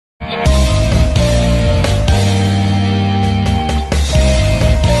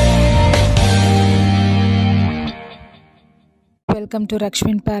Welcome to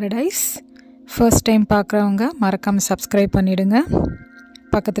ரக்ஷ்வின் paradise. First time பார்க்குறவங்க மறக்காமல் subscribe பண்ணிவிடுங்க.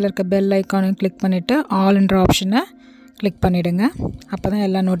 பக்கத்தில் இருக்க பெல் ஐக்கானை கிளிக் பண்ணிவிட்டு ஆல்ன்ற ஆப்ஷனை கிளிக் பண்ணிவிடுங்க. அப்போ தான்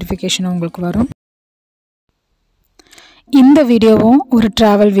எல்லா நோட்டிஃபிகேஷனும் உங்களுக்கு வரும். இந்த வீடியோவும் ஒரு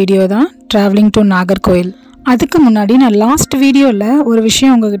ட்ராவல் வீடியோ தான், ட்ராவலிங் டு நாகர்கோயில். அதுக்கு முன்னாடி நான் லாஸ்ட் வீடியோவில் ஒரு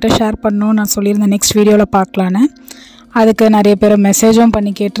விஷயம் உங்கள்கிட்ட ஷேர் பண்ணணும்னு நான் சொல்லியிருந்தேன், நெக்ஸ்ட் வீடியோவில் பார்க்கலான்னு. அதுக்கு நிறைய பேர் மெசேஜும்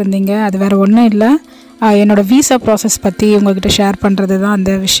பண்ணி கேட்டிருந்தீங்க. அது வேறு ஒன்றும் இல்லை, என்னோடய வீசா ப்ராசஸ் பற்றி உங்கள்கிட்ட ஷேர் பண்ணுறது தான்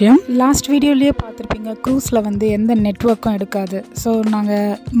அந்த விஷயம். லாஸ்ட் வீடியோலேயே பார்த்துருப்பீங்க, க்ரூஸில் வந்து எந்த நெட்வொர்க்கும் எடுக்காது. ஸோ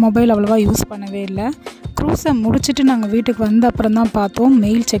நாங்கள் மொபைல் அவ்வளோவா யூஸ் பண்ணவே இல்லை. க்ரூஸை முடிச்சுட்டு நாங்கள் வீட்டுக்கு வந்த அப்புறம் தான் பார்த்தோம்.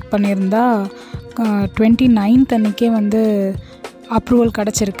 மெயில் செக் பண்ணியிருந்தா 29th அன்றைக்கே வந்து அப்ரூவல்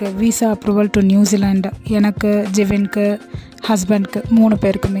கிடச்சிருக்கு, வீசா அப்ரூவல் டு நியூசிலாண்டு. எனக்கு, ஜிவின்க்கு, ஹஸ்பண்ட்க்கு 3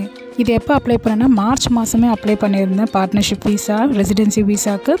 பேருக்குமே. இது எப்போ அப்ளை பண்ணேன்னா மார்ச் மாதமே அப்ளை பண்ணியிருந்தேன், பார்ட்னர்ஷிப் வீசா, ரெசிடென்சி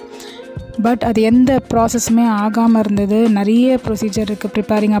வீசாவுக்கு. பட் அது எந்த ப்ராசஸுமே ஆகாமல் இருந்தது. நிறைய ப்ரொசீஜர் இருக்குது,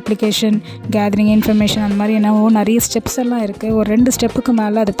 ப்ரிப்பேரிங் அப்ளிகேஷன், கேதரிங் இன்ஃபர்மேஷன், அந்த மாதிரி என்னவோ நிறைய ஸ்டெப்ஸ் எல்லாம் இருக்குது. ஒரு 2 ஸ்டெப்புக்கு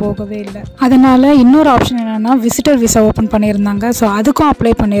மேலே அது போகவே இல்லை. அதனால் இன்னொரு ஆப்ஷன் என்னென்னா விசிட்டர் விசா ஓப்பன் பண்ணியிருந்தாங்க. ஸோ அதுக்கும்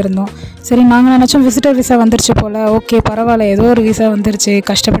அப்ளை பண்ணியிருந்தோம். சரி, நாங்கள் நினச்சோம் விசிட்டர் விசா வந்துருச்சு போல், ஓகே பரவாயில்ல, ஏதோ ஒரு விசா வந்துருச்சு,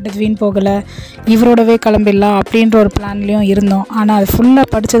 கஷ்டப்பட்டது வீண் போகலை, இவரோடவே கிளம்பிடலாம் அப்படின்ற ஒரு பிளான்லேயும் இருந்தோம். ஆனால் அது ஃபுல்லாக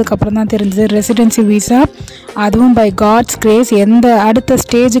படித்ததுக்கப்புறம் தான் தெரிஞ்சது, ரெசிடென்சி விசா, அதுவும் பை காட்ஸ் கிரேஸ், எந்த அடுத்த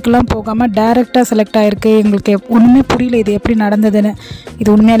ஸ்டேஜுக்கெலாம் போகாமல் டைரெக்டாக செலக்ட் ஆகிருக்கு. எங்களுக்கு ஒன்றுமே புரியல இது எப்படி நடந்ததுன்னு. இது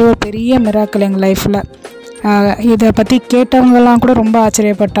உண்மையாலே ஒரு பெரிய மிராக்கிள் எங்கள் லைஃப்பில். இதை பற்றி கேட்டவங்கெல்லாம் கூட ரொம்ப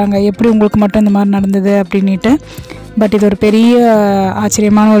ஆச்சரியப்பட்டாங்க, எப்படி உங்களுக்கு மட்டும் இந்த மாதிரி நடந்தது அப்படின்ட்டு. பட் இது ஒரு பெரிய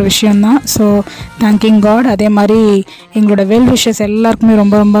ஆச்சரியமான ஒரு விஷயந்தான். So thanking God. அதே மாதிரி எங்களோட வெல் விஷஸ் எல்லாருக்குமே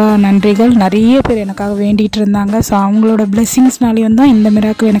ரொம்ப ரொம்ப நன்றிகள். நிறைய பேர் எனக்காக வேண்டிகிட்டு இருந்தாங்க. ஸோ அவங்களோட பிளெஸ்ஸிங்ஸ்னாலேயும் தான் இந்த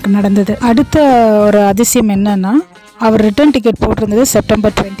மிராக்கிள் எனக்கு நடந்தது. அடுத்த ஒரு அதிசயம் என்னென்னா, அவர் ரிட்டர்ன் டிக்கெட் போட்டிருந்தது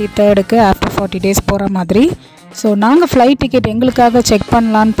செப்டம்பர் 23rd ஆஃப்டர் 40 days போகிற மாதிரி. ஸோ நாங்கள் ஃப்ளைட் டிக்கெட் எங்களுக்காக செக்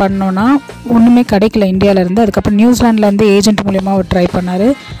பண்ணலான்னு பண்ணோன்னா ஒன்றுமே கிடைக்கல இந்தியாவிலேருந்து. அதுக்கப்புறம் நியூசிலாண்ட்லேருந்து ஏஜென்ட் மூலிமா அவர் ட்ரை பண்ணார்.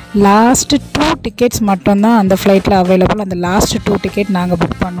 லாஸ்ட்டு 2 டிக்கெட்ஸ் மட்டும்தான் அந்த ஃப்ளைட்டில் அவைலபிள். அந்த லாஸ்ட்டு 2 டிக்கெட் நாங்கள்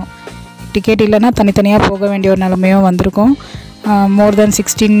புக் பண்ணோம். டிக்கெட் இல்லைன்னா தனித்தனியாக போக வேண்டிய ஒரு நிலைமையும் வந்திருக்கும். மோர் தென்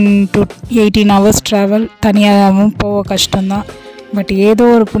 16 to 18 hours ட்ராவல், தனியாகவும் போக கஷ்டம்தான். பட் ஏதோ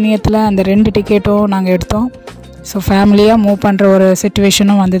ஒரு புண்ணியத்தில் அந்த 2 டிக்கெட்டும் நாங்கள் எடுத்தோம். ஸோ ஃபேமிலியாக மூவ் பண்ணுற ஒரு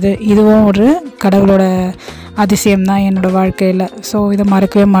சிச்சுவேஷனும் வந்தது. இதுவும் ஒரு கடவுளோட அதிசயம்தான் என்னோடய வாழ்க்கையில். ஸோ இதை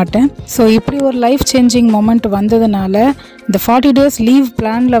மறக்கவே மாட்டேன். ஸோ இப்படி ஒரு லைஃப் சேஞ்சிங் மொமெண்ட் வந்ததுனால இந்த 40 days லீவ்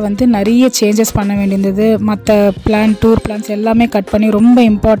பிளானில் வந்து நிறைய சேஞ்சஸ் பண்ண வேண்டியிருந்தது. மற்ற பிளான், டூர் பிளான்ஸ் எல்லாமே கட் பண்ணி ரொம்ப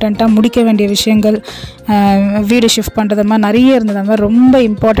இம்பார்ட்டண்ட்டாக முடிக்க வேண்டிய விஷயங்கள், வீடு ஷிஃப்ட் பண்ணுறது மாதிரி நிறைய இருந்தது. அந்த மாதிரி ரொம்ப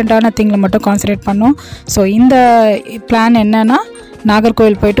இம்பார்ட்டண்ட்டான திங்கில் மட்டும் கான்சன்ட்ரேட் பண்ணோம். ஸோ இந்த பிளான் என்னென்னா,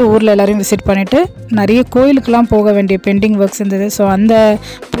 நாகர்கோயில் போயிட்டு ஊரில் எல்லோரையும் விசிட் பண்ணிவிட்டு நிறைய கோயிலுக்கெலாம் போக வேண்டிய பெண்டிங் ஒர்க்ஸ் இருந்தது. ஸோ அந்த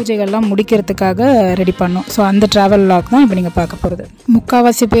பூஜைகள்லாம் முடிக்கிறதுக்காக ரெடி பண்ணோம். ஸோ அந்த ட்ராவல் வ்ளாக் தான் இப்போ நீங்கள் பார்க்க போகிறது.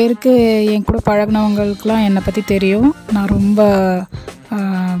 முக்கால்வாசி பேருக்கு, என் கூட பழகினவங்களுக்கெலாம் என்னை பற்றி தெரியும். நான் ரொம்ப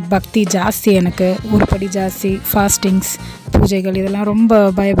பக்தி ஜாஸ்தி, எனக்கு உருப்படி ஜாஸ்தி, ஃபாஸ்டிங்ஸ், பூஜைகள் இதெல்லாம் ரொம்ப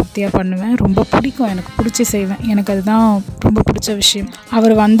பயபக்தியாக பண்ணுவேன். ரொம்ப பிடிக்கும், எனக்கு பிடிச்சி செய்வேன். எனக்கு அதுதான் ரொம்ப பிடிச்ச விஷயம்.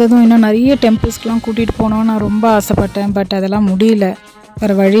 அவர் வந்ததும் இன்னும் நிறைய டெம்பிள்ஸ்க்கெலாம் கூட்டிகிட்டு போனோன்னு நான் ரொம்ப ஆசைப்பட்டேன். பட் அதெல்லாம் முடியல,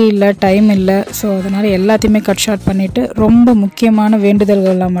 வேறு வழி இல்லை, டைம் இல்லை. ஸோ அதனால் எல்லாத்தையுமே கட் ஷார்ட் பண்ணிவிட்டு ரொம்ப முக்கியமான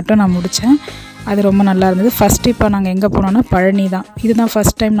வேண்டுதல்கள்லாம் மட்டும் நான் முடித்தேன். அது ரொம்ப நல்லா இருந்தது. ஃபஸ்ட்டு இப்போ நாங்கள் எங்கே போனோன்னா பழனி தான். இதுதான்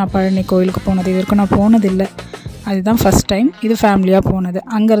ஃபஸ்ட் டைம் நான் பழனி கோயிலுக்கு போனது. இது வரைக்கும் நான் போனதில்லை, அதுதான் ஃபஸ்ட் டைம். இது ஃபேமிலியாக போனது.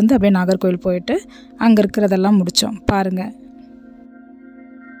 அங்கேருந்து அப்படியே நாகர்கோயில் போயிட்டு அங்கே இருக்கிறதெல்லாம் முடித்தோம். பாருங்கள்.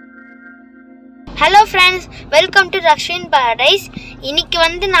 Hello friends, welcome to ரக்ஷ்வின் paradise. இன்றைக்கி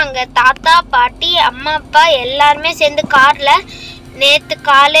வந்து நாங்கள் தாத்தா, பாட்டி, அம்மா, அப்பா எல்லாருமே சேர்ந்து காரில் நேற்று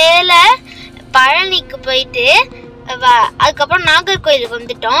காலையில் பழனிக்கு போயிட்டு அதுக்கப்புறம் நாகர்கோயிலுக்கு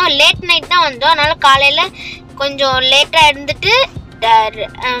வந்துட்டோம். லேட் நைட் தான் வந்தோம். அதனால் காலையில் கொஞ்சம் லேட்டாக இருந்துட்டு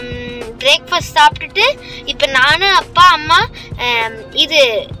பிரேக்ஃபாஸ்ட் சாப்பிட்டுட்டு இப்போ நான், அப்பா, அம்மா இது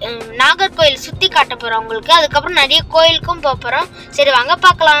நாகர்கோயில் சுற்றி காட்ட போகிறோம் உங்களுக்கு. அதுக்கப்புறம் நிறைய கோயிலுக்கும் போக போகிறோம். சரி வாங்க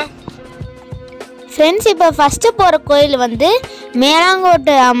பார்க்கலாம். ஃப்ரெண்ட்ஸ், இப்போ ஃபஸ்ட்டு போகிற கோயில் வந்து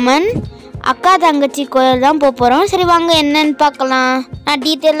மேலாங்கோட்டை அம்மன் அக்கா தங்கச்சி கோயில் தான் போக போகிறோம். சரி வாங்க என்னன்னு பார்க்கலாம், நான்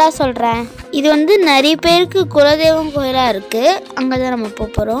டீட்டெயிலாக சொல்கிறேன். இது வந்து நிறைய பேருக்கு குலதெய்வம் கோயிலாக இருக்குது, அங்கே தான் நம்ம போக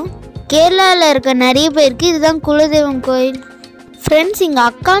போகிறோம். கேரளாவில் இருக்க நிறைய பேருக்கு இதுதான் குலதெய்வம் கோயில். ஃப்ரெண்ட்ஸ், இங்கே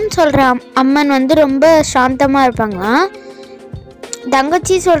அக்கான்னு சொல்கிற அம்மன் வந்து ரொம்ப சாந்தமாக இருப்பாங்களாம்.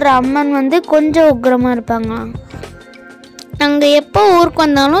 தங்கச்சி சொல்கிற அம்மன் வந்து கொஞ்சம் உக்கிரமாக இருப்பாங்களாம். நாங்கள் எப்போ ஊருக்கு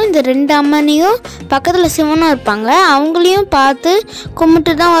வந்தாலும் இந்த 2 அம்மனையும், பக்கத்தில் சிவனும் இருப்பாங்க, அவங்களையும் பார்த்து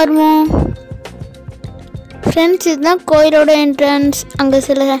கும்பிட்டு தான் வருவோம். ஃப்ரெண்ட்ஸ், இதுதான் கோயிலோட என்ட்ரன்ஸ். அங்கே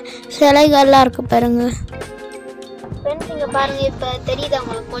சில சிலைகள்லாம் இருக்குது பாருங்கள். ஃப்ரெண்ட்ஸ், இங்கே பாருங்கள், இப்போ தெரியுது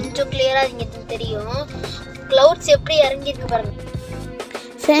அவங்களுக்கு கொஞ்சம் கிளியராக இங்கே தெரியும். க்ளவுட்ஸ் எப்படி இறங்கிருக்கு பாருங்கள்.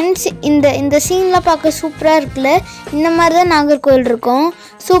 ஃப்ரெண்ட்ஸ், இந்த சீன்லாம் பார்க்க சூப்பராக இருக்குல்ல. இந்த மாதிரி தான் நாகர்கோவில் இருக்கும்.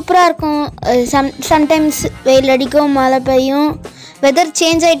 சூப்பராக இருக்கும். சம்டைம்ஸ் வெயில் அடிக்கும், மழை பெய்யும், வெதர்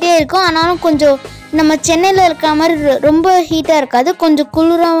சேஞ்ச் ஆகிட்டே இருக்கும். ஆனாலும் கொஞ்சம் நம்ம சென்னையில் இருக்கிற மாதிரி ரொம்ப ஹீட்டாக இருக்காது, கொஞ்சம்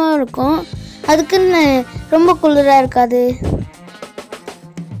குளிராகவும் இருக்கும். அதுக்குன்னு ரொம்ப குளிராக இருக்காது.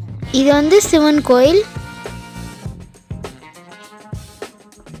 இது வந்து சிவன் கோயில்.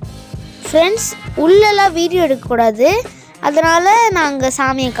 ஃப்ரெண்ட்ஸ், உள்ளெல்லாம் வீடியோ எடுக்கக்கூடாது, அதனால் நாங்கள்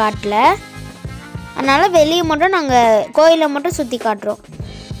சாமியை காட்டல. அதனால் வெளியே மட்டும் நாங்கள் கோயிலை மட்டும் சுற்றி காட்டுறோம்.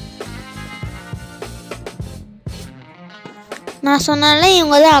 நான் சொன்னால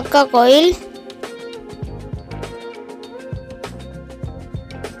இவங்க தான் அக்கா கோயில்.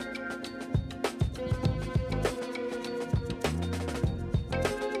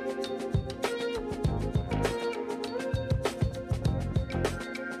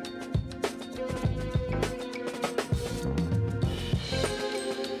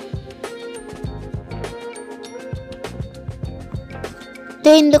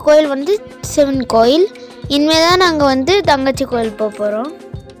 இந்த கோயில் வந்து சிவன் கோயில். இனிமேல் தான் நாங்கள் வந்து தங்கச்சி கோயில் போக போகிறோம்.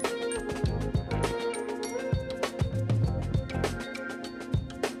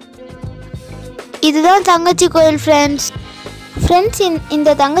 இதுதான் தங்கச்சி கோயில் ஃப்ரெண்ட்ஸ்.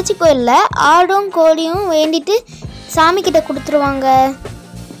 இந்த தங்கச்சி கோயிலில் ஆடும் கோழியும் வேண்டிட்டு சாமிக்கிட்ட கொடுத்துருவாங்க.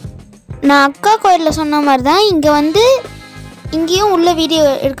 நான் அக்கா கோயிலில் சொன்ன மாதிரி தான் இங்கே வந்து இங்கேயும் உள்ள வீடியோ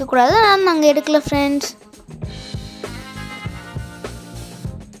எடுக்கக்கூடாது, ஆனால் நாங்கள் எடுக்கல ஃப்ரெண்ட்ஸ்.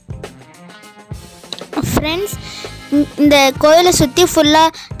 ஃப்ரெண்ட்ஸ், இந்த கோயிலை சுற்றி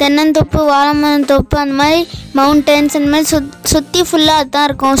ஃபுல்லாக தென்னந்தோப்பு, வாழைமரம் தோப்பு, அந்த மாதிரி மவுண்டன்ஸ், அந்த மாதிரி சுற்றி ஃபுல்லாக அதுதான்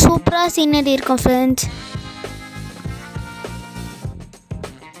இருக்கும். சூப்பராக சீனரி இருக்கும் ஃப்ரெண்ட்ஸ்.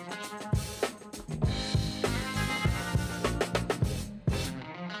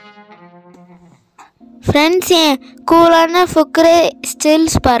 ஃப்ரெண்ட்ஸ், என் கூலான ஃபுக்ரே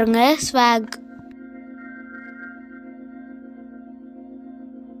ஸ்டில்ஸ் பாருங்கள், ஸ்வாக்.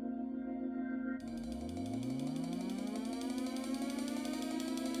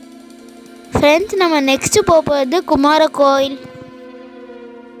 ஃப்ரெண்ட்ஸ், நம்ம நெக்ஸ்ட்டு போகிறது குமார கோயில்.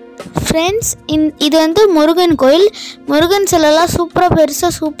 ஃப்ரெண்ட்ஸ், இது வந்து முருகன் கோயில். முருகன் சிலைலாம் சூப்பராக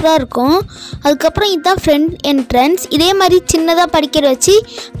பெருசாக சூப்பராக இருக்கும். அதுக்கப்புறம் இதுதான் ஃப்ரண்ட் என்ட்ரன்ஸ். இதே மாதிரி சின்னதாக படிக்கிற வச்சு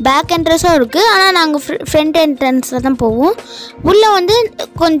பேக் என்ட்ரன்ஸும் இருக்குது, ஆனால் நாங்கள் ஃப்ரண்ட் என்ட்ரன்ஸில் தான் போவோம். உள்ளே வந்து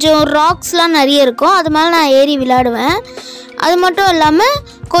கொஞ்சம் ராக்ஸ்லாம் நிறைய இருக்கும், அது மேலே நான் ஏறி விளையாடுவேன். அது மட்டும் இல்லாமல்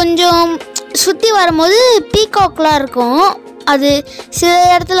கொஞ்சம் சுற்றி வரும்போது பீகாக்லாம் இருக்கும். அது சில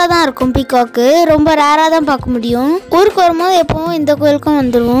இடத்துல தான் இருக்கும் பீகாக்கு, ரொம்ப ரேராக தான் பார்க்க முடியும். ஊருக்கு வரும்போது எப்போவும் இந்த கோயிலுக்கும்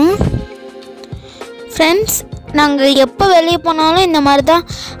வந்துடுவோம். ஃப்ரெண்ட்ஸ், நாங்கள் எப்போ வெளியே போனாலும் இந்த மாதிரி தான்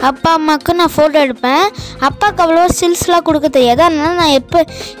அப்பா அம்மாவுக்கு நான் ஃபோட்டோ எடுப்பேன். அப்பாவுக்கு அவ்வளோ ஸ்டில்ஸ்லாம் கொடுக்க தெரியாது, அதனால் நான் எப்போ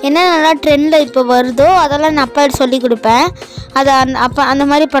என்ன நல்லா ட்ரெண்டில் இப்போ வருதோ அதெல்லாம் நான் அப்பா சொல்லி கொடுப்பேன். அதை அப்பா அந்த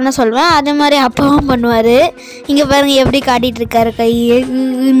மாதிரி பண்ண சொல்வேன். அதே மாதிரி அப்பாவும் பண்ணுவார். இங்கே பாருங்கள் எப்படி காட்டிகிட்டு இருக்காரு கையை.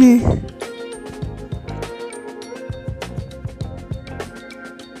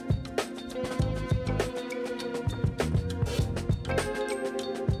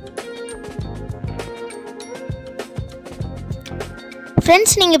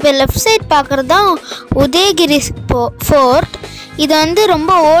 ஃப்ரெண்ட்ஸ், நீங்கள் இப்போ லெஃப்ட் சைட் பார்க்குறது தான் உதயகிரி ஃபோர்ட். இது வந்து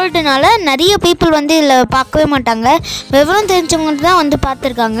ரொம்ப ஓல்டுனால நிறைய பீப்புள் வந்து இதில் பார்க்கவே மாட்டாங்க. விவரம் தெரிஞ்சவங்க தான் வந்து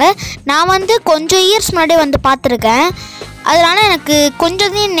பார்த்துருக்காங்க. நான் வந்து கொஞ்சம் இயர்ஸ் முன்னாடியே வந்து பார்த்துருக்கேன், அதனால் எனக்கு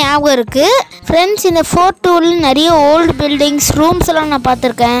கொஞ்சம் தான் ஞாபகம் இருக்குது. ஃப்ரெண்ட்ஸ், இந்த ஃபோர்ட் டூரில் நிறைய ஓல்டு பில்டிங்ஸ், ரூம்ஸ் எல்லாம் நான்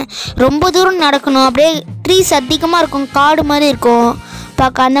பார்த்துருக்கேன். ரொம்ப தூரம் நடக்கணும், அப்படியே ட்ரீஸ் அதிகமாக இருக்கும், காடு மாதிரி இருக்கும்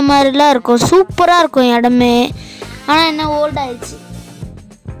பார்க்க, அந்த மாதிரிலாம் இருக்கும். சூப்பராக இருக்கும் இடமே. ஆனால் என்ன ஓல்ட் ஆயிடுச்சு.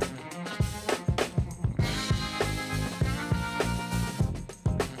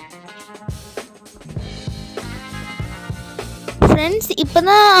 ஃப்ரெண்ட்ஸ், இப்போ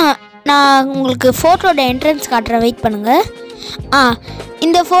தான் நான் உங்களுக்கு ஃபோட்டோட என்ட்ரன்ஸ் காட்டுறேன், வெயிட் பண்ணுங்கள்.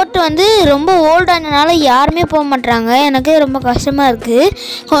 இந்த ஃபோட்டோ வந்து ரொம்ப ஓல்டானதுனால யாருமே போக மாட்டாங்க. எனக்கு ரொம்ப கஷ்டமாக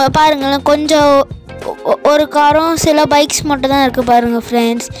இருக்குது. பாருங்களேன், கொஞ்சம் ஒரு காரும் சில பைக்ஸ் மட்டும் தான் இருக்குது பாருங்கள்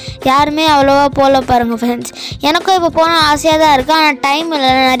ஃப்ரெண்ட்ஸ். யாருமே அவ்வளோவா போகல பாருங்கள் ஃப்ரெண்ட்ஸ். எனக்கும் இப்போ போனால் ஆசையாக தான் இருக்குது, ஆனால் டைம்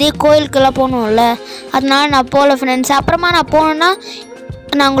இல்லை, நிறைய கோயிலுக்கெல்லாம் போகணும்ல, அதனால நான் போகல ஃப்ரெண்ட்ஸ். அப்புறமா நான் போனேன்னா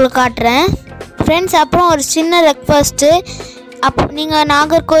நான் உங்களுக்கு காட்டுறேன் ஃப்ரெண்ட்ஸ். அப்புறம் ஒரு சின்ன ரெக்வஸ்ட்டு, நீங்கள்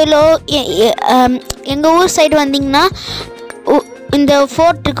நாகர்கோயிலோ எங்கள் ஊர் சைடு வந்தீங்கன்னா இந்த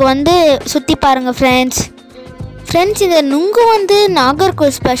ஃபோர்ட்டுக்கு வந்து சுற்றி பாருங்கள் ஃப்ரெண்ட்ஸ். இந்த நுங்கு வந்து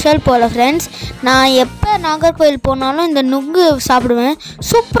நாகர்கோயில் ஸ்பெஷல் போல் ஃப்ரெண்ட்ஸ். நான் எப்போ நாகர்கோயில் போனாலும் இந்த நுங்கு சாப்பிடுவேன்,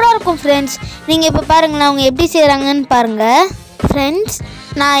 சூப்பராக இருக்கும் ஃப்ரெண்ட்ஸ். நீங்கள் இப்போ பாருங்களேன் அவங்க எப்படி செய்கிறாங்கன்னு பாருங்கள் ஃப்ரெண்ட்ஸ்.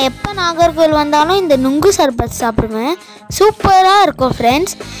 நான் எப்போ நாகர்கோவில் வந்தாலும் இந்த நுங்கு சர்பத் சாப்பிடுவேன். சூப்பராக இருக்கும்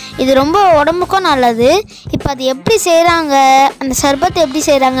ஃப்ரெண்ட்ஸ். இது ரொம்ப உடம்புக்கும் நல்லது. இப்போ அது எப்படி செய்கிறாங்க, அந்த சர்பத் எப்படி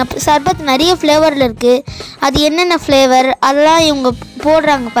செய்கிறாங்க, சர்பத் நிறைய ஃப்ளேவரில் இருக்குது. அது என்னென்ன ஃப்ளேவர் அதெல்லாம் இவங்க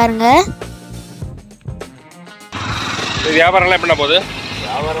போடுறாங்க பாருங்கள். வியாபாரம்லாம் எப்படி போகுது?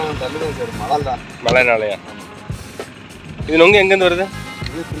 வியாபாரம் தள்ளுதான் சார், மழை தான். மழைனாலையா? இது நொங்கு எங்கேருந்து வருது?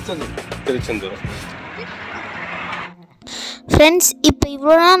 இது திருச்செந்தூர். ஃப்ரெண்ட்ஸ், இப்போ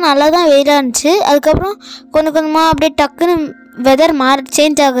இவ்வளோ நாள் நல்லா தான் வெயிலாக இருந்துச்சு. அதுக்கப்புறம் கொஞ்சம் கொஞ்சமாக அப்படியே டக்குன்னு வெதர்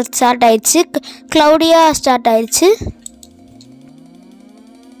சேஞ்ச் ஆக ஸ்டார்ட் ஆயிடுச்சு. க்ளவுடியாக ஸ்டார்ட் ஆயிடுச்சு.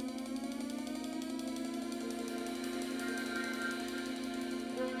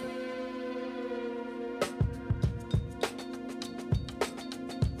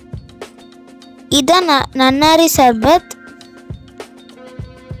 இதான் நன்னாரி சர்பத்.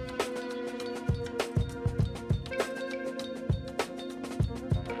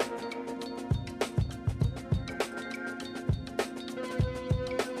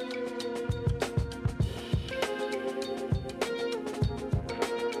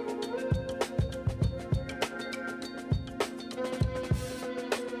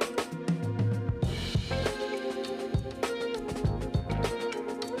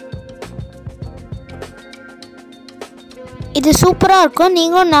 இது சூப்பராக இருக்கும்.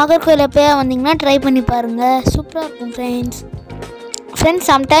 நீங்களும் நாகர்கோயில் எப்போயா வந்தீங்கன்னா ட்ரை பண்ணி பாருங்கள். சூப்பராக இருக்கும் ஃப்ரெண்ட்ஸ்.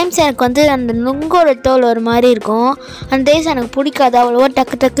 சம்டைம்ஸ் எனக்கு வந்து அந்த நுங்கோட தோல் ஒரு மாதிரி இருக்கும். அந்த டேஸ் எனக்கு பிடிக்காது அவ்வளோவா.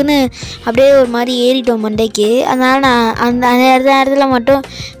 டக்குன்னு அப்படியே ஒரு மாதிரி ஏறிட்டோம் மண்டைக்கு. அதனால் நான் அந்த நேரத்தில் மட்டும்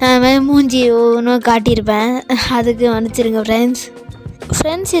மூஞ்சி ஒன்றும் காட்டியிருப்பேன். அதுக்கு மன்னிச்சிருங்க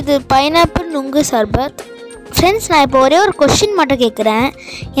ஃப்ரெண்ட்ஸ். இது பைனாப்பிள் நுங்கு சர்பத். ஃப்ரெண்ட்ஸ், நான் இப்போ ஒரே ஒரு கொஸ்டின் மட்டும் கேட்குறேன்.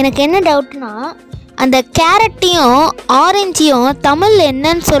 எனக்கு என்ன டவுட்னா, அந்த கேரட்டையும் ஆரஞ்சையும் தமிழில்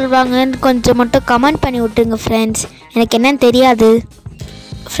என்னன்னு சொல்லுவாங்கன்னு கொஞ்சம் மட்டும் கமெண்ட் பண்ணி விட்டுருங்க ஃப்ரெண்ட்ஸ். எனக்கு என்னன்னு தெரியாது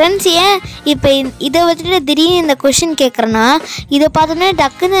ஃப்ரெண்ட்ஸ். ஏன் இப்போ இதை வச்சுட்டு திடீர்னு இந்த கொஷின் கேட்குறேன்னா, இதை பார்த்தோன்னே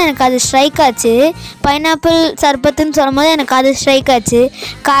டக்குன்னு எனக்கு அது ஸ்ட்ரைக் ஆச்சு. பைனாப்பிள் சர்பத்துன்னு சொல்லும் போது எனக்கு அது ஸ்ட்ரைக் ஆச்சு.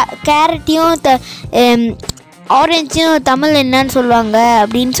 கேரட்டையும் ஆரஞ்சையும் தமிழ் என்னன்னு சொல்லுவாங்க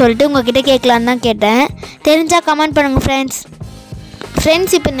அப்படின்னு சொல்லிட்டு உங்கள்கிட்ட கேட்கலான்னு தான் கேட்டேன். தெரிஞ்சால் கமெண்ட் பண்ணுங்கள் ஃப்ரெண்ட்ஸ்.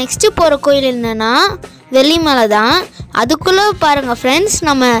 இப்போ நெக்ஸ்ட்டு போகிற கோயில் என்னென்னா வெள்ளிமலை தான். அதுக்குள்ளே பாருங்கள் ஃப்ரெண்ட்ஸ்,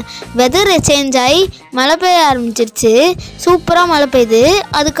 நம்ம வெதர் சேஞ்ச் ஆகி மழை பெய்ய ஆரம்பிச்சிருச்சு. சூப்பராக மழை பெய்யுது.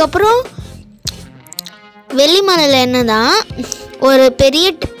 அதுக்கப்புறம் வெள்ளிமலையில் என்னதான் ஒரு பெரிய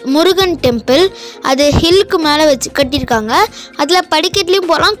முருகன் டெம்பிள். அது ஹில்லுக்கு மேலே வச்சு கட்டியிருக்காங்க. அதில்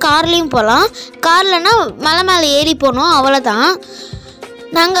படிக்கட்லேயும் போகலாம், கார்லேயும் போகலாம். கார்லனா மலை மேலே ஏறி போனோம், அவ்வளோதான்.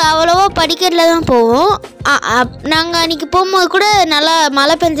 நாங்கள் அவ்வளோவா படிக்கட்டில் தான் போவோம். நாங்கள் அன்றைக்கி போகும்போது கூட நல்லா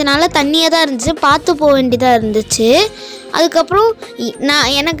மழை பெஞ்சனால தண்ணியாக தான் இருந்துச்சு. பார்த்து போக வேண்டியதாக இருந்துச்சு. அதுக்கப்புறம்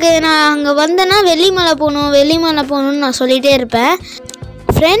நான் அங்கே வந்தேன்னா வெள்ளிமலை போகணுன்னு நான் சொல்லிகிட்டே இருப்பேன்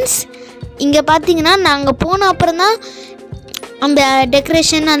ஃப்ரெண்ட்ஸ். இங்கே பார்த்தீங்கன்னா நாங்கள் போன அப்புறம் தான் அந்த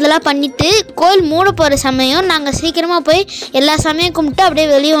டெக்கரேஷன் அதெல்லாம் பண்ணிவிட்டு கோயில் மூட போகிற சமயம் நாங்கள் சீக்கிரமாக போய் எல்லா சமயம் கும்பிட்டு அப்படியே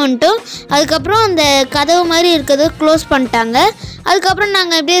வெளியே வந்துட்டோம். அதுக்கப்புறம் அந்த கதவு மாதிரி இருக்கிறத க்ளோஸ் பண்ணிட்டாங்க. அதுக்கப்புறம்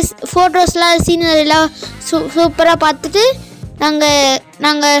நாங்கள் அப்படியே ஃபோட்டோஸ்லாம் சீனரிலாம் சூப்பராக பார்த்துட்டு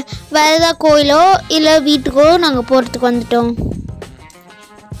நாங்கள் வேறு ஏதாவது கோயிலோ இல்லை வீட்டுக்கோ நாங்கள் போகிறதுக்கு வந்துட்டோம்.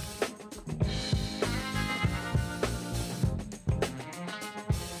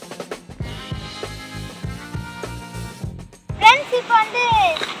 ஃப்ரெண்ட்ஸ், இப்போ வந்து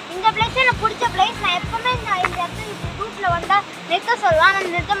இந்த பிளேஸ் எனக்கு பிடிச்ச பிளேஸ். நான் எப்பவுமே இந்த இடத்துல ரூட்டில் வந்தால் நிறுத்த சொல்லுவேன்,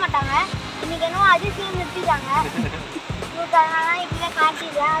 ஆனால் நிறுத்த மாட்டாங்க. இன்னைக்கு என்னவோ அதிசயம் நிறுத்திட்டாங்க. அதனால இப்படியே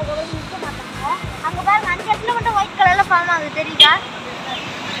காட்டிடுறேன். அதுக்கப்புறம் நிறுத்த மாட்டாங்க. அங்கே பாருங்க, அந்த இடத்துல மட்டும் ஒயிட் கலரில் ஃபார்ம் ஆகுது, தெரியுதா?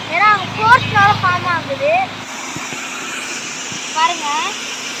 ஏன்னா அங்கே ஃபோர்ஸ்னால ஃபார்ம் ஆகுது. பாருங்க,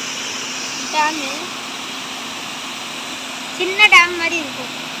 டேமு சின்ன டேம் மாதிரி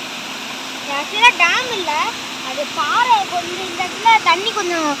இருக்கும். ஆக்சுவலாக டேம் இல்லை, அது பாறை. கொஞ்சம் இந்த இடத்துல தண்ணி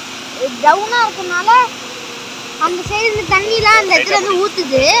கொஞ்சம் டவுனாக இருக்கனால அந்த சைடு தண்ணிலாம் அந்த இடத்துல வந்து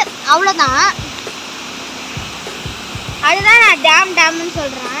ஊற்றுது, அவ்வளோதான். அதுதான் நான் டேம்னு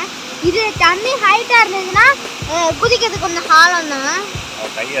சொல்கிறேன். இது தண்ணி ஹைட்டாக இருந்ததுன்னா குதிக்கிறதுக்கு கொஞ்சம் ஹாலம் தான்.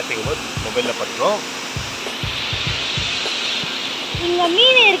 இங்கே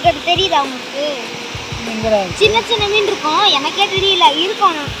மீன் இருக்கிறது தெரியுதா உங்களுக்கு? சின்ன சின்ன மீன் இருக்கும், எனக்கே தெரியல.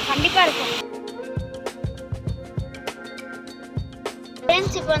 இருக்கும், கண்டிப்பாக இருக்கும்.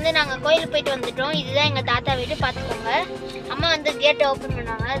 ஃப்ரெண்ட்ஸ், இப்போ வந்து நாங்கள் கோயிலுக்கு போயிட்டு வந்துட்டோம். இதுதான் எங்கள் தாத்தா வீட்டு, பார்த்துக்கோங்க. அம்மா வந்து கேட்டை ஓப்பன்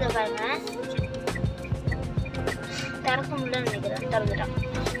பண்ணாங்க. இதை பாருங்க, திறக்க முடியலன்னு நினைக்கிறேன். திறந்துட்டான்.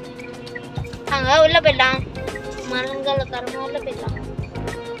 அங்கே உள்ளே போயிடலாம். மரங்கள்காரமாக உள்ளே போயிடலாம்.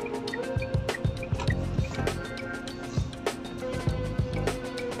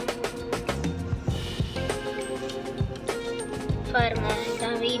 பாருங்க,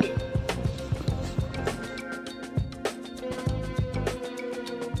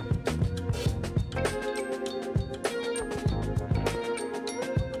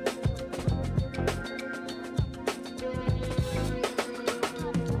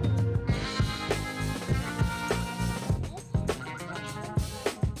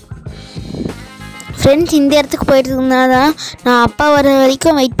 ஃப்ரெண்ட்ஸ் இந்த இடத்துக்கு போயிட்டு இருந்தால் தான் நான் அப்பா வர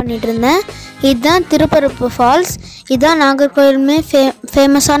வரைக்கும் வெயிட் பண்ணிகிட்டு இருந்தேன். இதுதான் திருப்பரப்பு ஃபால்ஸ். இதுதான் நாகர்கோயிலுமே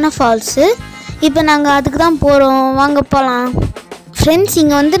ஃபேமஸான ஃபால்ஸு. இப்போ நாங்கள் அதுக்கு தான் போகிறோம், வாங்க போகலாம். ஃப்ரெண்ட்ஸ்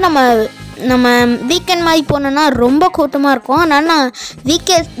இங்கே வந்து நம்ம வீக்கெண்ட் மாதிரி போனோன்னா ரொம்ப கூட்டமாக இருக்கும். அதனால் நான்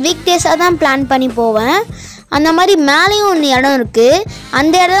வீக் டேஸாக தான் பிளான் பண்ணி போவேன். அந்த மாதிரி மேலேயும் ஒன்று இடம் இருக்குது.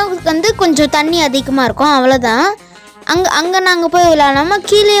 அந்த இடம் வந்து கொஞ்சம் தண்ணி அதிகமாக இருக்கும், அவ்வளோதான். அங்கே நாங்கள் போய் விளையாடாமல்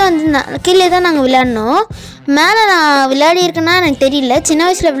கீழே தான் நாங்கள் விளையாடணும். மேலே நான் விளையாடிருக்கேன்னா எனக்கு தெரியல, சின்ன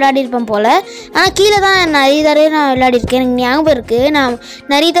வயசில் விளையாடிருப்பேன் போல். ஆனால் கீழே தான் நிறைய தடவை நான் விளையாடிருக்கேன், எனக்கு ஞாபகம் இருக்குது. நான்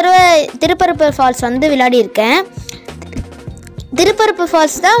நிறைய தடவை திருப்பரப்பு ஃபால்ஸ் வந்து விளையாடிருக்கேன். திருப்பரப்பு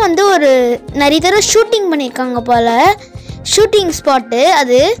ஃபால்ஸ் தான் வந்து ஒரு நிறைய தடவை ஷூட்டிங் பண்ணியிருக்காங்க போல், ஷூட்டிங் ஸ்பாட்டு.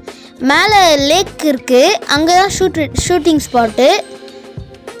 அது மேலே லேக் இருக்குது, அங்கே தான் ஷூட்டிங் ஸ்பாட்டு.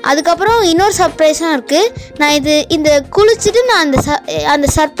 அதுக்கப்புறம் இன்னொரு சர்ப்ரைஸும் இருக்குது. நான் இந்த குளிச்சுட்டு நான் அந்த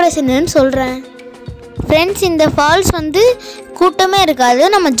சர்ப்ரைஸ் என்னன்னு சொல்கிறேன். ஃப்ரெண்ட்ஸ் இந்த ஃபால்ஸ் வந்து கூட்டமே இருக்காது,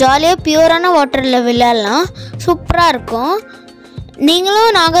 நம்ம ஜாலியாக பியூரான வாட்டரில் விளையாடலாம், சூப்பராக இருக்கும்.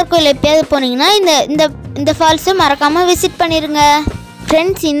 நீங்களும் நாகர்கோயில் எப்பயாவது போனீங்கன்னா இந்த ஃபால்ஸை மறக்காமல் விசிட் பண்ணிடுங்க.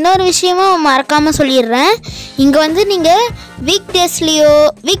 ஃப்ரெண்ட்ஸ் இன்னொரு விஷயமும் மறக்காமல் சொல்லிடுறேன். இங்கே வந்து நீங்கள் வீக்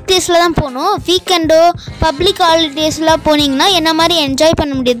டேஸில் தான் போகணும். வீக்கெண்டோ பப்ளிக் ஹாலிடேஸ்லாம் போனீங்கன்னா என்ன மாதிரி என்ஜாய்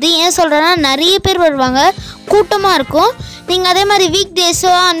பண்ண முடியாது. ஏன் சொல்கிறேன்னா நிறைய பேர் வருவாங்க, கூட்டமாக இருக்கும். நீங்கள் அதே மாதிரி வீக்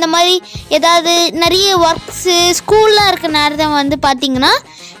டேஸோ அந்த மாதிரி ஏதாவது நிறைய ஒர்க்ஸு ஸ்கூல்லாம் இருக்க நேரத்தை வந்து பார்த்தீங்கன்னா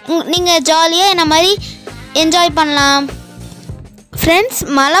நீங்கள் ஜாலியாக என்ன மாதிரி என்ஜாய் பண்ணலாம். ஃப்ரெண்ட்ஸ்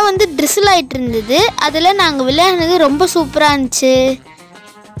மழை வந்து ட்ரிசில் ஆகிட்டு இருந்தது, அதில் நாங்கள் விளையாடுனது ரொம்ப சூப்பராக இருந்துச்சு.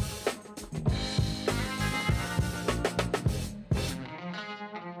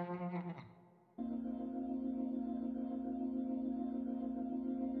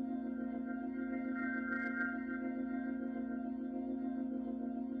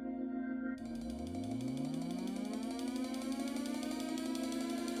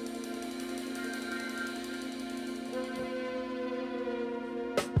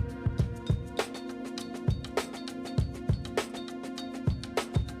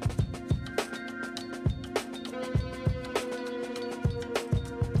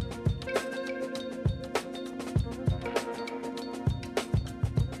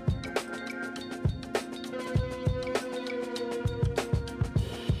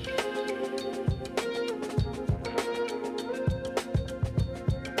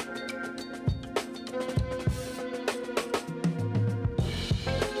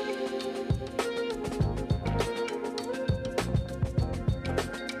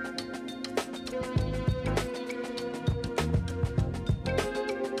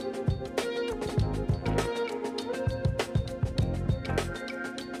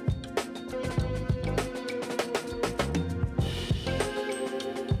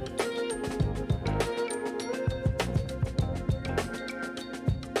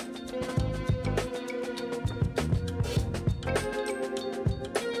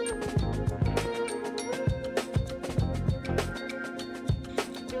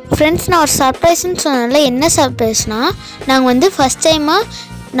 ஃப்ரெண்ட்ஸ் நான் ஒரு சர்ப்ரைஸ்ன்னு சொன்னேன்ல, என்ன சர்ப்ரைஸ்னால் நாங்கள் வந்து ஃபஸ்ட் டைமாக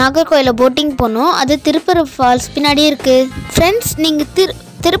நாகர்கோயிலில் போட்டிங் போனோம். அது திருப்பரப்பு ஃபால்ஸ் பின்னாடியே இருக்குது. ஃப்ரெண்ட்ஸ் நீங்கள்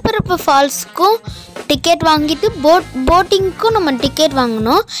திருப்பரப்பு ஃபால்ஸுக்கும் டிக்கெட் வாங்கிட்டு போட்டிங்க்கும் நம்ம டிக்கெட்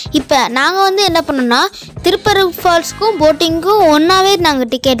வாங்கினோம். இப்போ நாங்கள் வந்து என்ன பண்ணோன்னா திருப்பரப்பு ஃபால்ஸுக்கும் போட்டிங்க்கும் ஒன்றாவே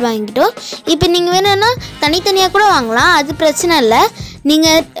நாங்கள் டிக்கெட் வாங்கிட்டோம். இப்போ நீங்கள் வேணும்னா தனித்தனியாக கூட வாங்கலாம், அது பிரச்சனை இல்லை.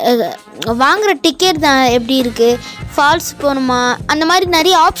 நீங்கள் வாங்குகிற டிக்கெட் தான் எப்படி இருக்குது, ஃபால்ஸ் போகணுமா அந்த மாதிரி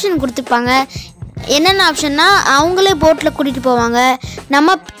நிறைய ஆப்ஷன் கொடுத்துருப்பாங்க. என்னென்ன ஆப்ஷன்னா அவங்களே போட்டில் கூட்டிகிட்டு போவாங்க.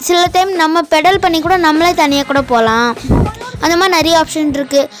 நம்ம சில டைம் நம்ம பெடல் பண்ணி கூட நம்மளே தனியாக கூட போகலாம். அந்த மாதிரி நிறைய ஆப்ஷன்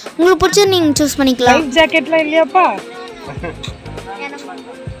இருக்குது. உங்களுக்கு பிடிச்சது நீங்கள் சூஸ் பண்ணிக்கலாம். லைஃப் ஜாக்கெட்லாம் இல்லையாப்பா?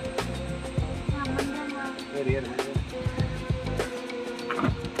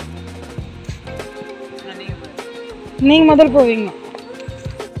 நீங்கள் முதல் போவீங்க.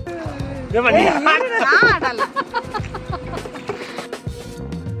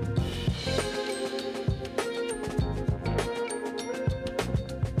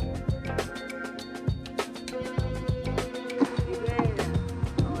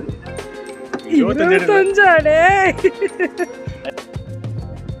 இருபத்தஞ்சாடே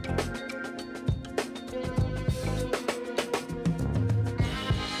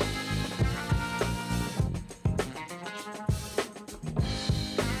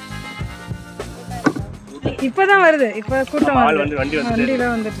இப்பதான் வருது. இப்ப கூட்டம் வண்டியில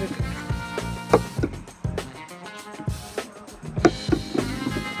வந்துட்டு இருக்கு.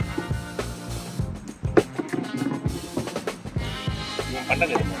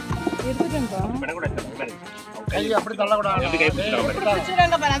 கை அப்படி தள்ளக்கூடாது.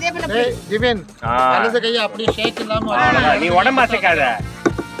 ஜிபின் வலது கையை அப்படியே ஷேக் இல்லாம நீ உடம்பு அசைக்காத.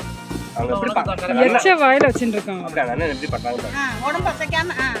 அவங்க எப்படி எச்ச வாயில வச்சிட்டு இருக்காங்க. அப்படியே அண்ணன் எப்படி பண்றாங்க பாரு. உடம்பு அசைக்காம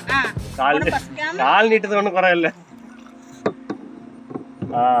கால் நீட்டது ஒன்றும் குறை இல்லை.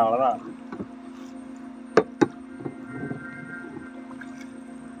 அவ்வளோதான்.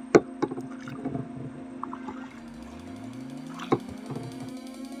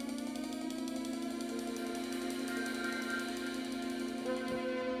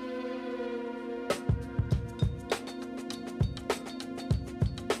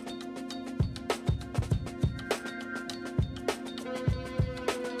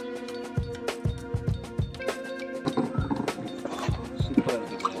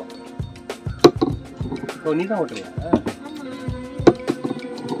 நீ தான் ஓட்டுறியா?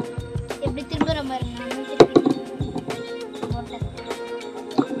 எப்படி திரும்புற மாதிரி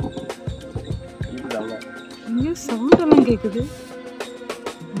இங்க சவுண்ட் எல்லாம் கேக்குது.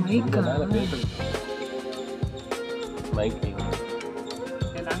 மைக்கா? மைக்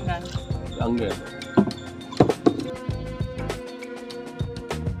அங்க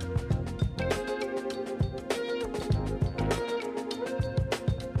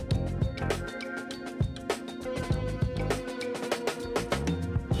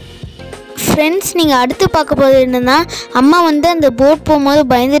ஃப்ரெண்ட்ஸ், நீங்கள் அடுத்து பார்க்க போகிறது என்னென்னா, அம்மா வந்து அந்த போட் போகும்போது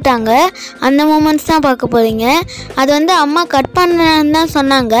பயந்துட்டாங்க. அந்த மூமெண்ட்ஸ் தான் பார்க்க போகிறீங்க. அது வந்து அம்மா கட் பண்ணன்னு தான்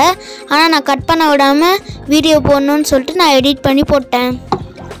சொன்னாங்க. ஆனால் நான் கட் பண்ண விடாமல் வீடியோ போடணுன்னு சொல்லிட்டு நான் எடிட் பண்ணி போட்டேன்.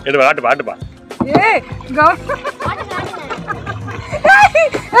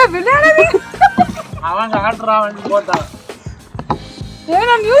 அவங்க ஆடுறான் போட்டான்.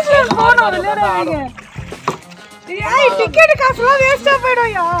 டிக்கெட் காசுலாம் வேஸ்டா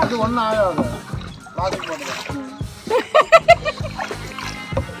போய்டும்யா. அது ஒண்ணும் ஆகாது. லாஸ்ட் போடுங்க.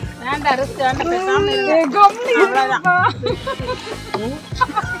 வேண்டாம் ரெஸ்ட் வேண்டாம் பேசாம இரு.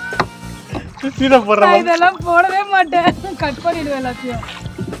 இதெல்லாம் போடவே மாட்டேன். கட் பண்ணிடுவேன் எல்லாத்தையும்.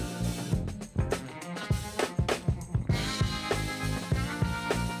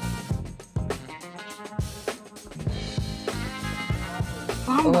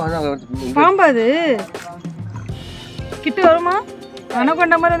 பாம்பா அது கிட்ட வருமா?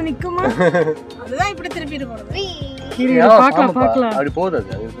 அனகொண்டா மாதிரி வந்து நிக்குமா? அதுதான் இப்படி திருப்பிட்டு போறது. பார்க்கலாம் பார்க்கலாம். அப்படி போகுது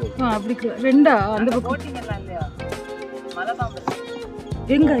அது. அப்படி ரெண்டா அந்த பக்கம் போட்டிங் எல்லாம் இல்லையா? மலை பாம்பு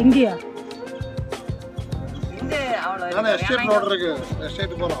எங்க இங்கயா? இந்த அவ்வளவு நான் எஸ்டேட் ரோட் இருக்கு.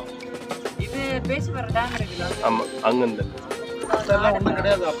 எஸ்டேட் போறோம். இது பேசி வர டேம் இருக்குல. ஆமா அங்க இருந்து அதெல்லாம் ஒண்ணும்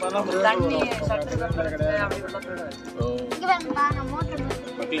கிடையாது. அப்பலாம் தண்ணி ஷட்டர் கிடையாது. அப்படி உள்ள போயிடுது. இங்க வாங்க நான் மோட்டர்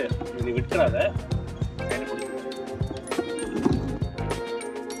மக்களே நீ விட்டுறாத.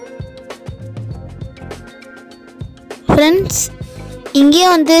 ஃப்ரெண்ட்ஸ், இங்கேயே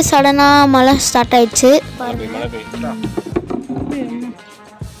வந்து சடனாக மழை ஸ்டார்ட் ஆயிடுச்சு. மழை பெய்யுது.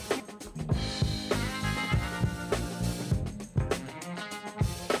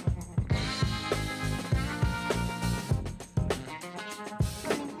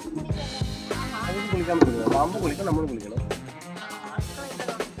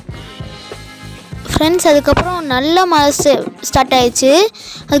 ஃப்ரெண்ட்ஸ், அதுக்கப்புறம் நல்ல மழை ஸ்டார்ட் ஆயிடுச்சு.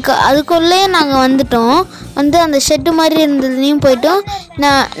 அதுக்குள்ளே நாங்கள் வந்துட்டோம். வந்து அந்த ஷெட்டு மாதிரி இருந்ததுலேயும் போயிட்டோம்.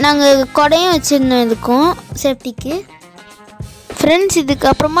 நாங்கள் கொடையும் வச்சுருந்தோம் இதுக்கும் சேஃப்டிக்கு. ஃப்ரெண்ட்ஸ்,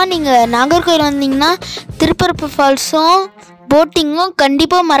 இதுக்கப்புறமா நீங்கள் நாகர்கோயில் வந்தீங்கன்னா திருப்பரப்பு ஃபால்ஸும் போட்டிங்கும்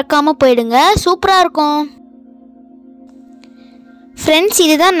கண்டிப்பாக மறக்காமல் போயிடுங்க. சூப்பராக இருக்கும். ஃப்ரெண்ட்ஸ்,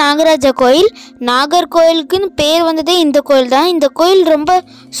 இதுதான் நாகராஜா கோயில். நாகர்கோயிலுக்குன்னு பேர் வந்ததே இந்த கோயில் தான். இந்த கோயில் ரொம்ப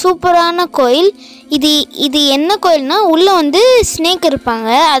சூப்பரான கோயில். இது என்ன கோயில்னா, உள்ளே வந்து ஸ்னேக் இருப்பாங்க,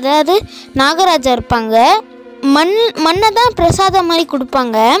 அதாவது நாகராஜா இருப்பாங்க. மண்ணை தான் பிரசாதம் மாதிரி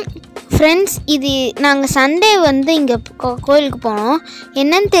கொடுப்பாங்க. ஃப்ரெண்ட்ஸ், இது நாங்கள் சண்டே வந்து இங்கே கோயிலுக்கு போனோம்.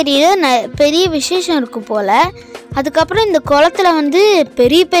 என்னன்னு தெரியல, பெரிய விசேஷம் இருக்குது போல். அதுக்கப்புறம் இந்த குளத்தில் வந்து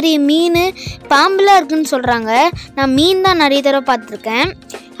பெரிய பெரிய மீன் பாம்புலாம் இருக்குதுன்னு சொல்கிறாங்க. நான் மீன் தான் நிறைய தடவை பார்த்துருக்கேன்.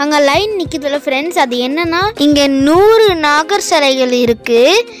 அங்கே லைன் நிற்குதுல ஃப்ரெண்ட்ஸ், அது என்னென்னா, இங்கே 100 நாகர் சிலைகள்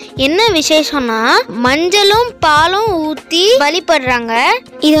இருக்குது. என்ன விசேஷம்னா, மஞ்சளும் பாலும் ஊற்றி வழிபடுறாங்க.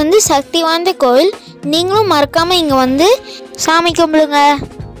 இது வந்து சக்தி வாய்ந்த கோயில். நீங்களும் மறக்காமல் இங்கே வந்து சாமி கும்பிடுங்க.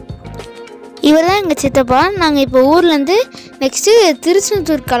 இவர் தான் எங்கள் சித்தப்பா. நாங்கள் இப்போ ஊர்லேருந்து நெக்ஸ்ட்டு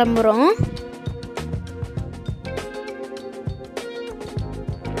திருச்செந்தூர் கிளம்புறோம்.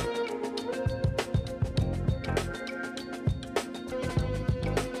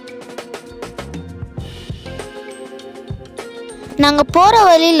 நாங்கள் போகிற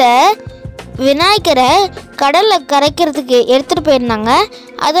வழியில் விநாயகரை கடலில் கரைக்கிறதுக்கு எடுத்துகிட்டு போயிருந்தாங்க.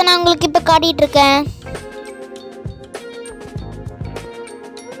 அதை நான் உங்களுக்கு இப்போ காட்டிகிட்ருக்கேன்.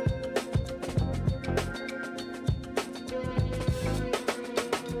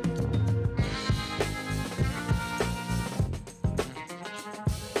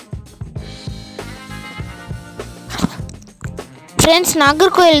 ஃப்ரெண்ட்ஸ்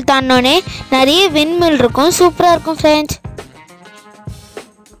நாகர்கோயில் தாண்டோன்னே நிறைய விண்மில் இருக்கும், சூப்பராக இருக்கும் ஃப்ரெண்ட்ஸ்.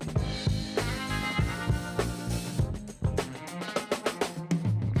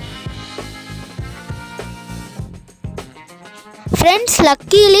 ஃப்ரெண்ட்ஸ்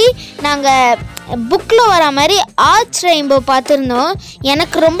லக்கீலி நாங்கள் புக்கில் வர மாதிரி ஆர்ச் ரெயின்போ பார்த்துருந்தோம்.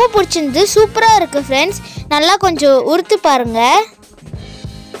 எனக்கு ரொம்ப பிடிச்சிருந்து, சூப்பராக இருக்குது ஃப்ரெண்ட்ஸ். நல்லா கொஞ்சம் உறுத்து பாருங்கள்.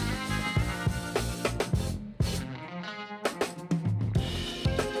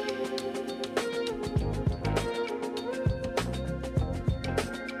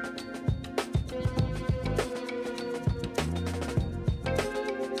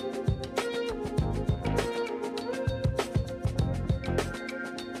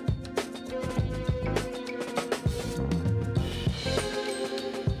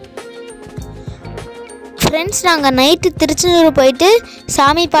 ஃப்ரெண்ட்ஸ் நாங்கள் நைட்டு திருச்செந்தூர் போயிட்டு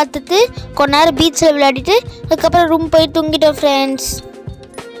சாமி பார்த்துட்டு கொஞ்ச நேரம் பீச்சில் விளையாடிட்டு அதுக்கப்புறம் ரூம் போய் தூங்கிட்டோம் ஃப்ரெண்ட்ஸ்.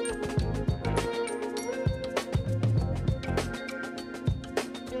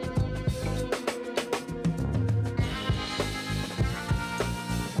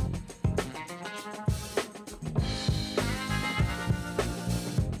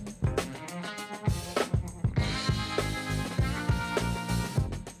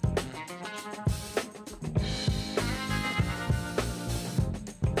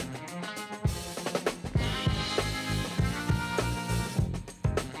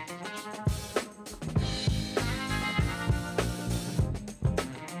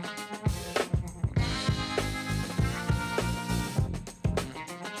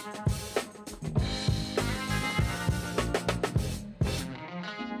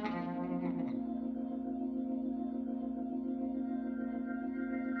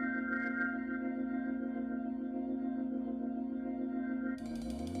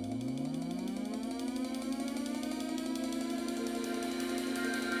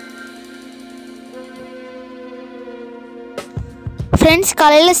 ஃப்ரெண்ட்ஸ்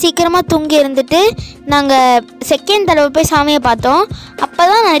காலையில் சீக்கிரமாக தூங்கி இருந்துட்டு நாங்கள் செகண்ட் தடவை போய் சாமியை பார்த்தோம். அப்போ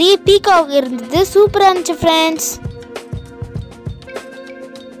தான் நிறைய பீகாக் இருந்தது, சூப்பராக இருந்துச்சு ஃப்ரெண்ட்ஸ்.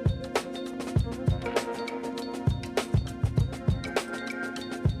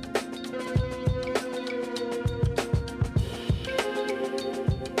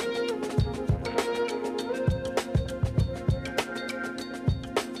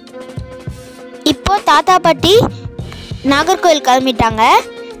 இப்போ தாத்தா பாட்டி நாகர்கோயில் கிளம்பிட்டாங்க,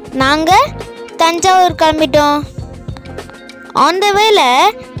 நாங்கள் தஞ்சாவூர் கிளம்பிட்டோம். ஆன் த வேல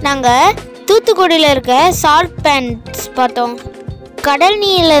நாங்கள் தூத்துக்குடியில் இருக்க சால்ட் பேன்ஸ் பார்த்தோம். கடல்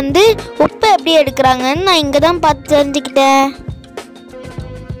நீர்லேருந்து உப்பு எப்படி எடுக்கிறாங்கன்னு நான் இங்கே தான் பார்த்து தெரிஞ்சுக்கிட்டேன்.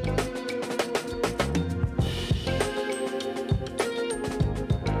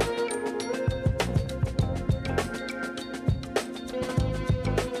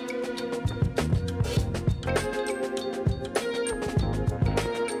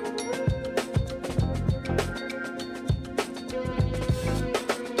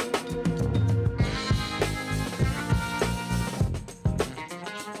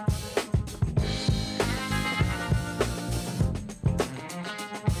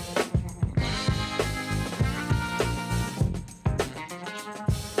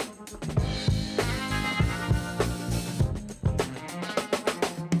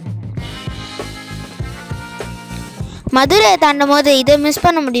 மதுரை தாண்டும் போது இதை மிஸ்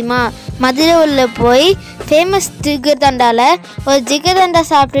பண்ண முடியுமா? மதுரை உள்ள போய் ஃபேமஸ் ஜிகர்தண்டாவில் ஒரு ஜிகர்தண்டா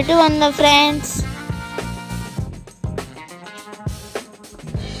சாப்பிட்டுட்டு வந்தோம் ஃப்ரெண்ட்ஸ்.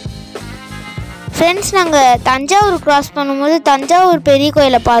 ஃப்ரெண்ட்ஸ் நாங்கள் தஞ்சாவூர் க்ராஸ் பண்ணும்போது தஞ்சாவூர் பெரிய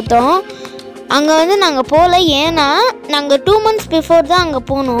கோயிலை பார்த்தோம். அங்கே வந்து நாங்கள் போகல, ஏன்னா நாங்கள் 2 months பிஃபோர் தான் அங்கே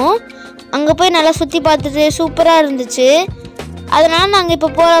போனோம். அங்கே போய் நல்லா சுற்றி பார்த்துட்டு சூப்பராக இருந்துச்சு, அதனால் நாங்கள்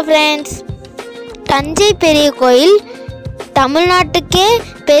இப்போ போகிறோம் ஃப்ரெண்ட்ஸ். தஞ்சை பெரிய கோயில் தமிழ்நாட்டுக்கே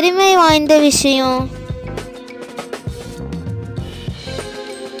பெருமை வாய்ந்த விஷயம்.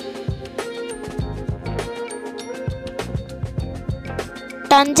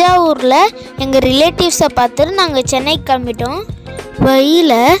 தஞ்சாவூரில் எங்கள் ரிலேட்டிவ்ஸை பார்த்துட்டு நாங்கள் சென்னைக்கு கிளம்பிட்டோம்.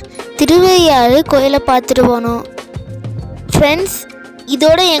 வழியில் திருவையாறு கோயிலை பார்த்துட்டு போனோம். ஃப்ரெண்ட்ஸ்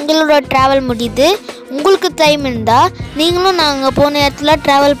இதோட எங்களோட ட்ராவல் முடியுது. உங்களுக்கு டைம் இருந்தால் நீங்களும் நாங்கள் போன இடத்துல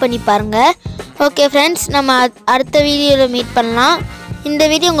ட்ராவல் பண்ணி பாருங்கள். ஓகே ஃப்ரெண்ட்ஸ், நம்ம அடுத்த வீடியோவில் மீட் பண்ணலாம். இந்த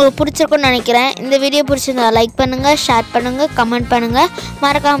வீடியோ உங்களுக்கு பிடிச்சிருக்குன்னு நினைக்கிறேன். இந்த வீடியோ பிடிச்சிருந்தா லைக் பண்ணுங்கள், ஷேர் பண்ணுங்கள், கமெண்ட் பண்ணுங்கள்,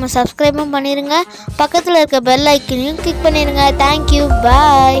 மறக்காமல் சப்ஸ்கிரைபும் பண்ணிடுங்க. பக்கத்தில் இருக்க பெல் ஐக்கனையும் கிளிக் பண்ணிடுங்க. தேங்க்யூ,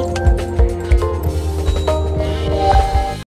 பாய்.